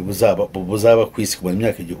ubwami buzaba ku isi kumara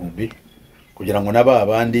imyaka 1000, kugira ngo naba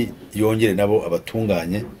abandi yongere nabo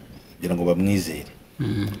abatunganye kugira ngo bamwizere,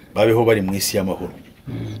 babeho bari mu isi y'amahoro.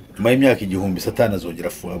 Nyuma y'imyaka 1000 Satani azongera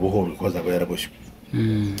abuhoro kuko azaba yaraboshywe,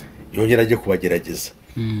 yongera ajye kubagerageza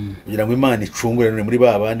kugira ngo Imana icungure muri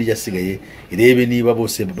ba bandi yasigaye, irebe niba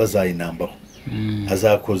bose bazayinambaho.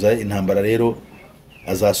 Azakoza intambara rero,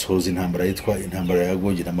 azasohoza intambara yitwa intambara ya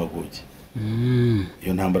Gogi na Magogi.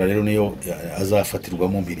 Iyo ntambara rero niyo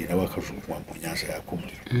azafatirwamo mpiri nawe akajugunywa mu nyanja yaka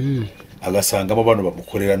umuriro, agasangamo abantu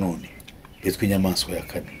bamukorera none bitwa inyamaswa ya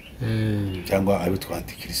kane, cyangwa abitwa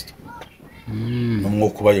Antikristo,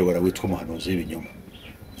 n'umwuka ubayobora witwa umuhanuzi w'ibinyoma.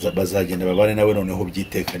 Bazagenda babane nawe noneho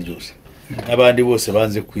by'iteka ryose. N'abandi bose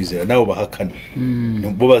banze kwizera nabo bahakana,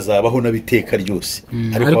 bo bazabaho n'abiteka ryose,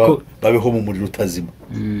 ariko babeho mu muriro utazima.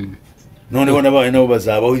 Noneho n'abandi nabo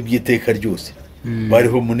bazabaho iby'iteka ryose,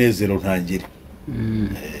 bariho munezero ntangire.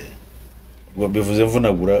 Ubwo bivuze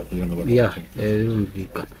mvunagura kugira ngo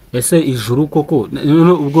birumvikana. Ese ijuru koko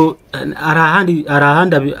ubwo arahandi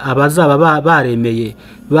abazaba baremeye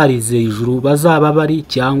barizeye ijuru bazaba bari,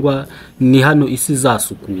 cyangwa ni hano isi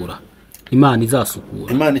izasukura, Imana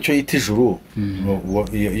izasukura? Imana icyo yita ijuru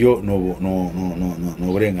yo no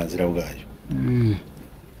uburenganzira bwayo.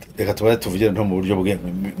 Reka tuvugire nto mu buryo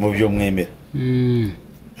mu byo mwemera.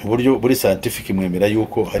 Mu buryo buri scientific mwemera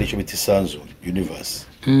yuko hari icyo bita isanzure, universe.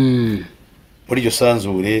 Muri iryo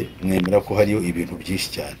sanzure mwemera ko hariyo ibintu byinshi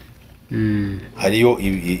cyane, hariyo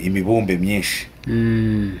imibumbe myinshi.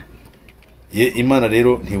 Imana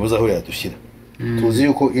rero ntibuza aho yadushyira. Tuzi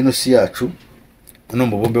yuko ino si yacu, no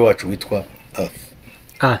mubumbe wacu witwa earth,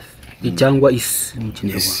 cyangwa isi mu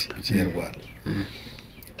Kinyarwanda.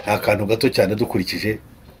 Nta kantu gato cyane dukurikije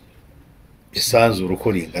isanzure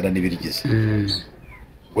uko ringana n'ibirigize.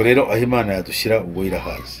 Ubwo rero aho Imana yadushyira ubwo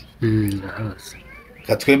irahazi.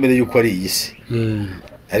 Katwemere yuko ari iyi si,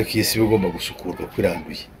 ariko iyi si bigomba gusukurwa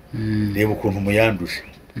kwiranduye. Reba ukuntu muyanduje.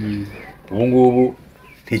 Ubu ngubu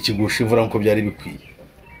ntikigusha imvura nkuko byari bikwiye.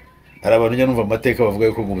 Hari abantu njya numva amateka bavuga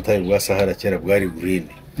yuko mu butayu bwa Sahara kera bwari green.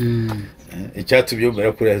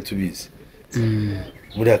 Icyatubyomera kuri aho tubizi.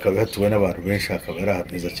 Muri hakaba hatuwe n'abantu benshi, hakaba ari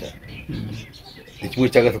ahantu heza cyane. Ikimwe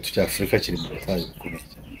cya gatatu cya Afurika kiri mu butayu bukomeye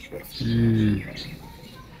cyane.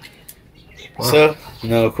 So,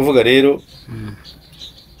 kuvuga rero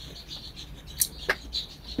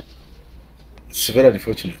it's very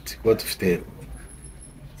unfortunate kuba dufite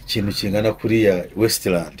ikintu kingana kuriya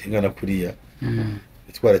Westland, ingana kuriya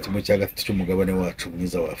itwara kimwe cya gatatu cy'umugabane wacu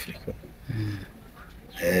mwiza wa Afurika.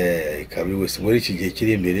 Ikaba wese muri iki gihe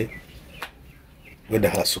kiri imbere wenda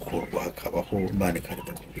hasukurwa, hakabaho Imana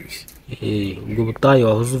ikarida kubwishye. Ubwo butayu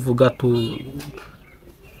wahoze uvuga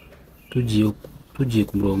tugiye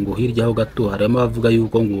ku murongo hirya ho gato, harimo abavuga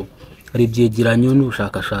yuko ngo hari ibyegeranyo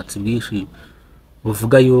n'ubushakashatsi bwinshi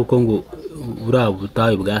buvuga yuko ngo buriya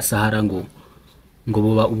butayu bwa Sahara ngo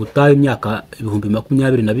buba ubutayu imyaka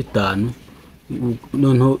 2025,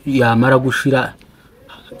 noneho yamara gushira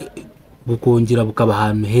bukongera bukaba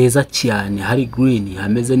ahantu heza cyane hari green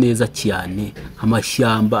hameze neza cyane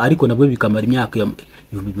amashyamba ariko nabwo bikamara imyaka ya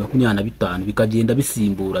 2025 bikagenda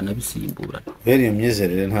bisimburana bene iyo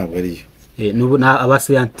myizerere ntabwo ariyo nubu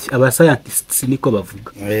abascientists niko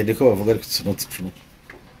bavuga niko bavuga ariko it's not true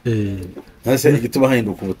nase igituma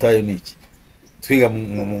hahinduka ubutayu niki twiga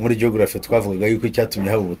muri geography twavugaga yuko icyatumye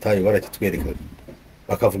haba ubutayu barakitwereka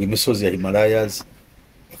bakavuga imisozi ya Himalayas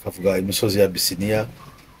bakavuga imisozi ya Abyssinia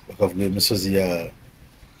bakavuga imisozi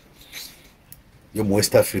yo mu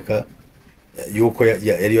West Africa yuko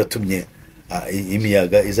yari yatumye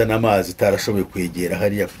imiyaga izana amazi itarashoboye kwegera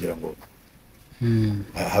hariya kugira ngo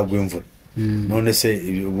hagwe imvura none se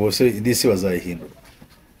bose idisi bazayihindura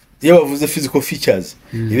iyo bavuze physical features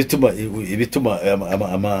ibituma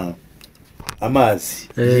amazi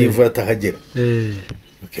y'imvura atahagera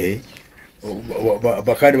okay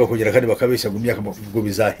bakandi bakongera kandi bakabeshya mu myaka ngo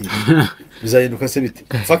bizahinduka se bite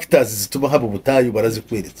factors zituma haba ubutayu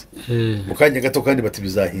barazikweretse mu kanya gato kandi bati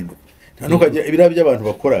bizahinduka ntanuka ibira by'abantu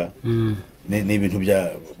bakora ni ibintu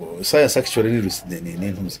bya science actually ni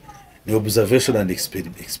intuzi ni observation and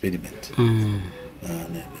experiment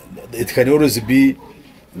it can always be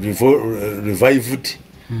revived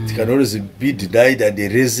it can always be denied and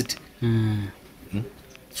erased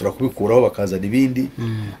kubikuraho bakazana ibindi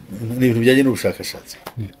n'ibintu bijyanye n'ubushakashatsi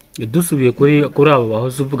dusubiye kuri abo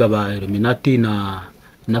bahoze uvuga ba Illuminati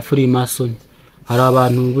na Freemason hari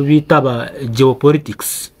abantu bita ba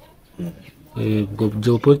geopolitics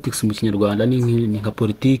geopolitics mu Kinyarwanda ni nka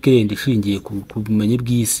politike yenda ishingiye ku bumenyi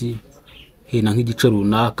bw'isi hena nk'igice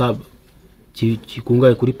runaka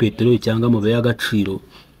kikungaye kuri peteroli cyangwa amabuye y'agaciro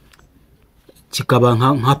kikaba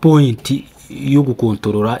nka point yo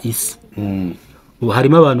gukontorora isi ubu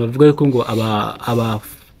harimo abantu bavuga yuko ngo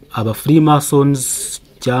aba Freemasons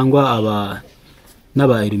cyangwa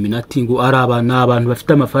n'aba Illuminati ngo ari abantu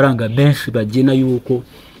bafite amafaranga benshi bagena yuko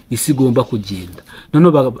isi igomba kugenda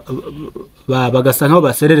none bagasa nkaho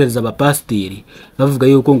baserereza abapasteri bavuga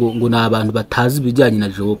yuko ngo ni abantu batazi ibijyanye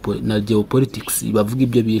na geopolitics bavuga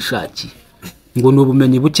ibyo bishakiye ngo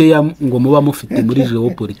nubumenyi bukeya ngo muba mufite muri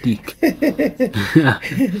geopolitique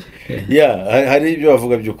hari ibyo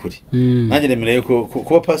bavuga by'ukuri nanjye nemereye yuko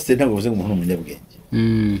kuba pastor ntabwo bivuze ngo umuntu umunyabwenge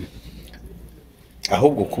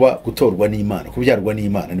ahubwo kuba gutorwa n'Imana kubyarwa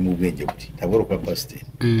n'Imana ni mu bwenge buri ntabwo ari kuba pastor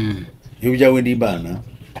iyo byawe n'Imana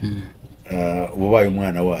ubaye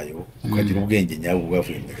umwana wayo ukagira ubwenge nyabwo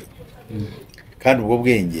bwavuye mu ijuru kandi ubwo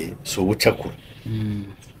bwenge si ubucakura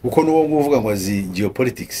kuko n'uwo nguvuga ngo azi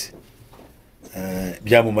geopolitics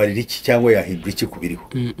byamumarira iki cyangwa yahindura iki kubiriho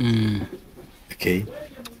okay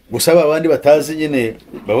gusaba abandi batazi nyine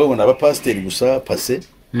babona abapasteri gusa pase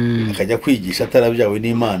akajya kwigisha atarabyawe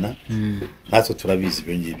n'Imana natwe turabizi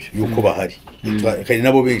ibyo ngibyo yuko bahari kandi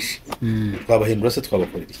nabo benshi twabahindura se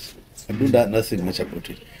twabakorera iki ndunda nothing much about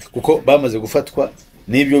it kuko bamaze gufatwa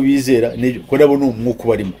n'ibyo bizera n'ibyo ko nabo n'umwuka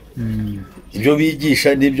barimo ibyo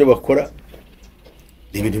bigisha n'ibyo bakora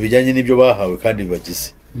ni ibintu bijyanye n'ibyo bahawe kandi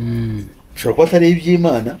bibagize ushobora kuba atari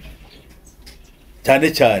iby'Imana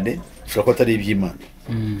cyane ushobora kuba atari iby'Imana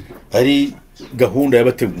ari gahunda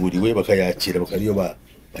yabateguriwe bakayakira bakariyo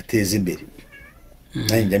bateza imbere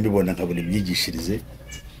nanjye njya mbibona nkabona imyigishirize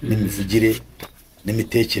n'imivugire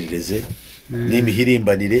n'imitekerereze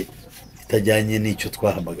n'imihirimbanire itajyanye n'icyo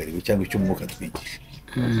twahamagariwe cyangwa icyo umwuka twigisha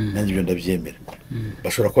nanjye ibyo ndabyemera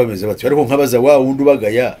bashobora kuba bameze bati ariko nkabaza wa wundi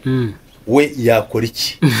ubagaya we yakora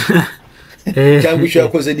iki cyangwa icyo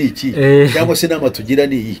yakoze ni iki cyangwa se inama tugira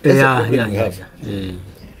ni iyi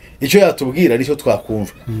icyo yatubwira nicyo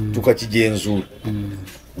twakumva tukakigenzura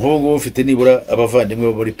nk'ubu ngubu mfite nibura abavandimwe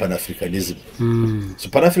bo muri panafricanism so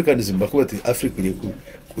panafricanism bakuba ati Africa iri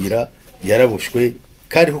kugira yarabushywe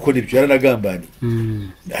kandi kuko nibyo yaranagambaniye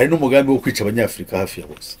hari n'umugambi wo kwica abanyafrika hafi ya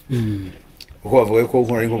bose kuko bavuga ko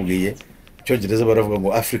nk'uko nari nkubwiye icyongereza baravuga ngo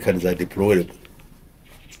Africans are deplorable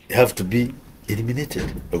they have to be eliminated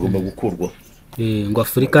bagomba gukurwa ngo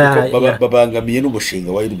Afrika babangamiye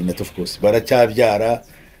n'umushinga wa Illuminati of course baracyabyara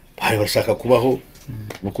bashaka kubaho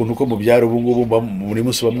ukuntu ko mu byaro ubu ngubu muri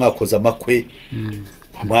musi bamwakoza amakwe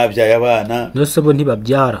mwabyaye abana nose bo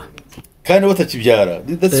ntibabyara kandi batakibyara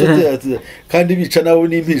kandi bica nabo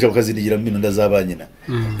n'impinja bakazinigira mu minunda z'abanyina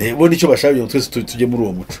bo nicyo bashaka twese tujye muri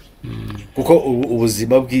uwo muco kuko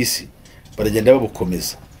ubuzima bw'isi baragenda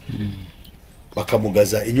babukomeza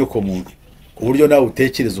bakamugaza inyoko muntu ku buryo nawe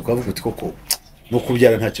utekereza ukavuga uti koko no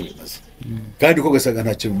kubyara ntacyo bimaze kandi ko gasanga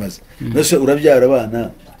ntacyo bimaze nose urabyara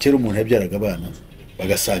abana kera umuntu yabyaraga abana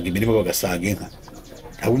bagasanga imirimo bagasanga inka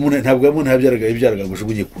ntabwo umuntu yabyaraga ngo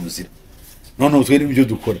ujugunye ku nzira none utwe n'ibyo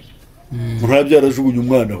dukora umuntu yabyara ajugunye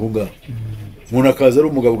umwana aho ngaho umuntu akaza ari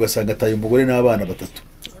umugabo ugasanga ataye umugore n'abana batatu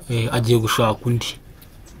agiye gushaka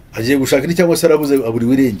undi cyangwa se arabuze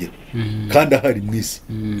aburiwe irengero kandi ahari mu isi.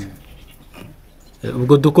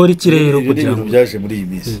 ubwo dukora iki rero kugira ngo byaje muri iyi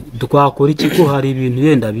minsi twakora iki ko hari ibintu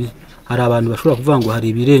yenda hari abantu bashobora kuvuga ngo hari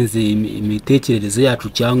ibirenze imitekerereze yacu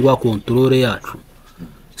cyangwa kontorore yacu,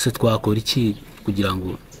 se twakora iki kugira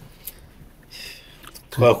ngo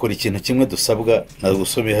twakora ikintu kimwe dusabwa na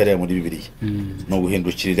gusomeye hariya muri Bibiliya no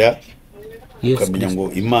guhindukirira ukamenya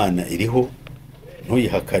ngo Imana iriho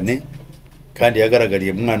ntuyihakane kandi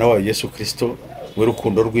yagaragariye mu mwana wayo Yesu Kristo we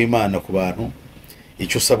rukundo rw'Imana ku bantu.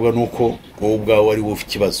 Icyo usabwa nuko wowe ubwawe ari wowe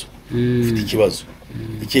ikibazo ufite ikibazo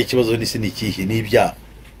ikihe kibazo ni ikihe ni ibyaha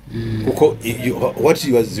kuko what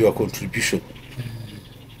was your contribution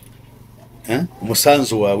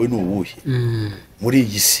umusanzu wawe ni uwuhe muri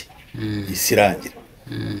iyi si isirangira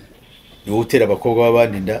ni wowe utera abakobwa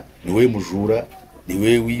b'abandi inda ni wowe mujura ni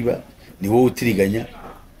wowe wiba ni wowe utiriganya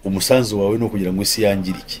umusanzu wawe ni ukugira ngo isi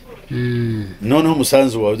yangirike noneho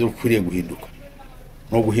umusanzu wawe ukwiriye guhinduka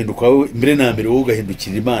no guhinduka wowe mbere na mbere wowe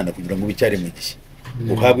ugahindukira Imana kugira ngo bicyare mu gishya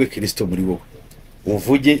uhabwe Kristo muri wowe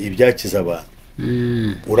uvuge ibyakiza abantu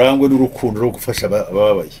urangwe n'urukundo rwo gufasha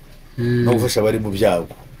abababaye no gufasha abari mu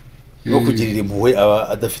byago no kugirira impuhwe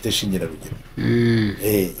adafite shingirarugero.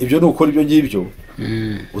 Ibyo ni ukora ibyo ngibyo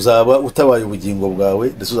uzaba utabaye ubugingo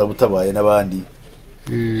bwawe ndetse uzaba utabaye n'abandi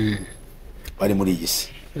bari muri iyi si.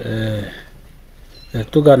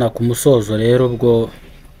 Tugana ku musozo rero ubwo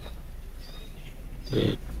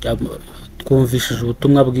twumvishije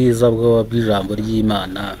ubutumwa bwiza bw'ijambo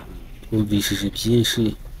ry'Imana, twumvishije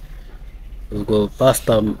byinshi. ubwo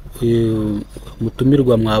pastor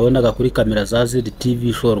mutumirwa mwabonaga kuri kamera za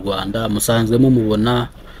ZTV Show Rwanda musanzwe mumubona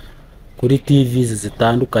kuri TV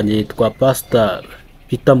zitandukanye, yitwa Pastor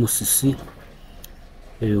Peter Musisi,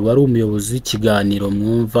 wari umuyobozi w'ikiganiro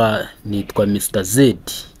mwumva nitwa Mr Z.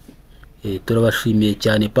 Turabashimiye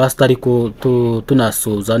cyane pastor, ariko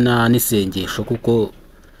tunasozana n'isengesho kuko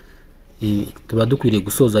tuba dukwiriye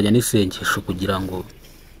gusozanya n'isengesho kugira ngo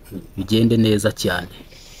bigende neza cyane.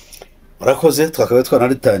 Murakoze, twakabaye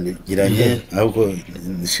twanaritanigiranye ahubwo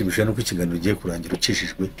nishimishije no ikiganiro giye kurangira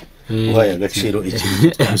ucishijwe uhaye agaciro ikintu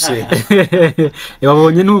cyose.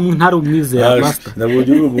 Yabonye ntari umwizera pastor,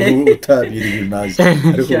 nabonye umuntu utabira ibinazi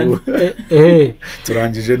ariko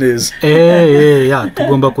turangije neza. Ya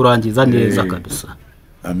tugomba kurangiza neza kabisa.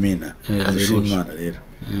 Amina. Imana rero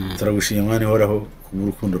turagushimye Mwana ihoraho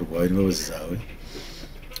kubw'urukundo rwawe n'imbabazi zawe.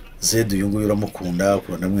 Zedu yunguye uramukunda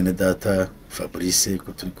ukunda mwene data Fabrice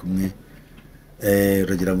ko turi kumwe,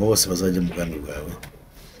 uragira ngo bose bazajya mu bwami bwawe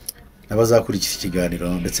n'abazakurikira ikiganiro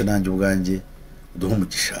ndetse nanjye ubwanjye duhe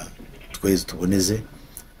umugisha tweze tuboneze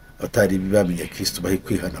abatari bamenye Kristo bahe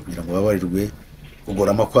kwihana kugira ngo babarirwe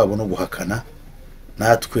kugorama kwabo no guhakana,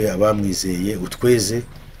 natwe abamwizeye utweze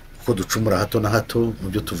kuko ducumura hato na hato mu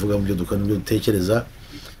byo tuvuga mu byo dukora mu byo dutekereza,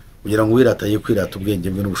 kugira ngo wirataye kwirata ubwenge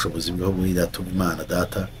bwe n'ubushobozi bwe ahubwo wirata Imana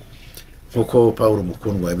Data nkuko Paulo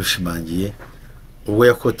mukundwa yabishimangiye ubwo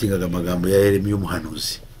yakotingaga amagambo ya Yeremiya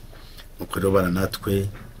umuhanuzi. Nuko rero bana natwe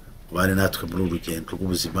ubane natwe muri urugendo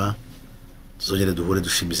rw'ubuzima, tuzongere duhure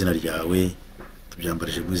dushima izina ryawe,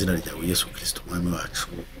 tubyambarije mu izina ryawe Yesu Kristo umwami wacu.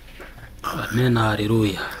 Amen.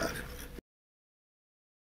 Haleluya.